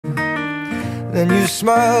Then you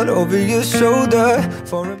smiled over your shoulder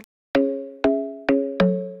for a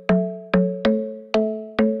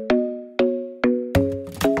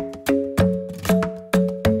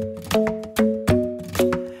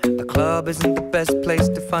The club isn't the best place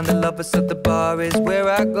to find the lovers, so the bar is where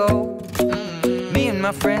I go. Me and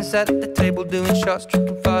my friends sat at the table doing shots,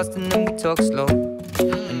 tripping fast, and then we talk slow.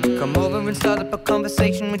 And you come over and start up a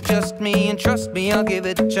conversation with just me, and trust me, I'll give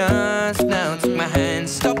it a chance. Now take my hand,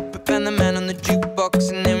 stop it, and the man on the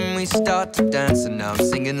jukebox, and then we start to dance. And now I'm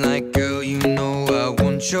singing like, girl, you know I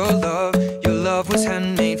want your love. Your love was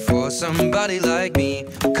handmade for somebody like me.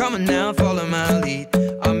 Come on now, follow my lead.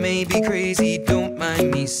 I may be crazy, don't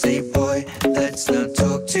mind me. Say, boy, let's not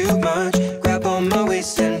talk too much. Grab on my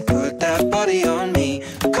waist and put that body on me.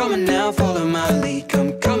 Come on now, follow my lead.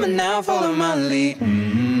 Come on now, follow my lead.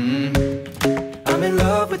 I'm in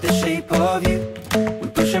love with the shape of you. We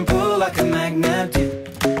push and pull like a magnet do.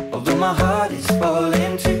 Although my heart is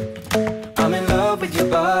falling too. I'm in love with your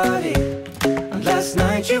body. And last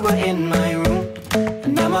night you were in my room,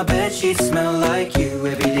 and now my bedsheets smell like you.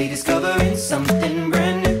 Every day discovering something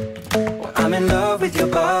brand new. Well, I'm in love with your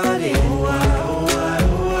body.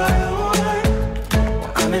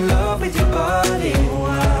 I'm in love with your body.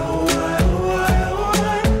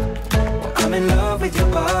 I'm in love with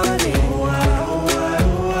your body.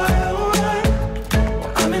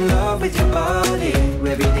 I'm in love with your body.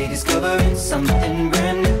 Every day discovering something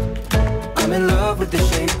brand new. I'm in love with the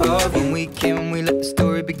shape of you. When we came, we let the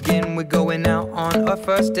story begin. We're going out on our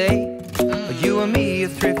first date. You and me are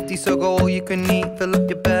thrifty, so go all you can eat. Fill up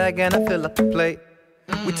your bag and I fill up the plate.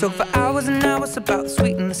 We talk for hours and hours about the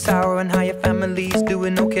sweet and the sour, and how your family's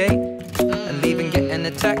doing okay. And leaving, getting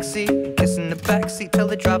a taxi, kissing the backseat, tell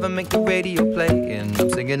the driver make the radio play. And I'm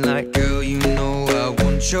singing like, girl, you know I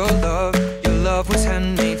want your love. Your love was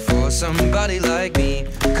handmade for somebody like me.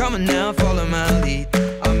 Come on now, follow my lead.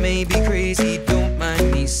 I may be crazy, don't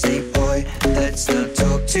mind me. Say, boy, let's not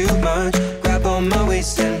talk too much. Grab on my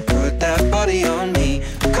waist and put that body on me.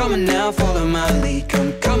 Come on now, follow my lead.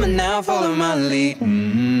 Come on now, follow my lead.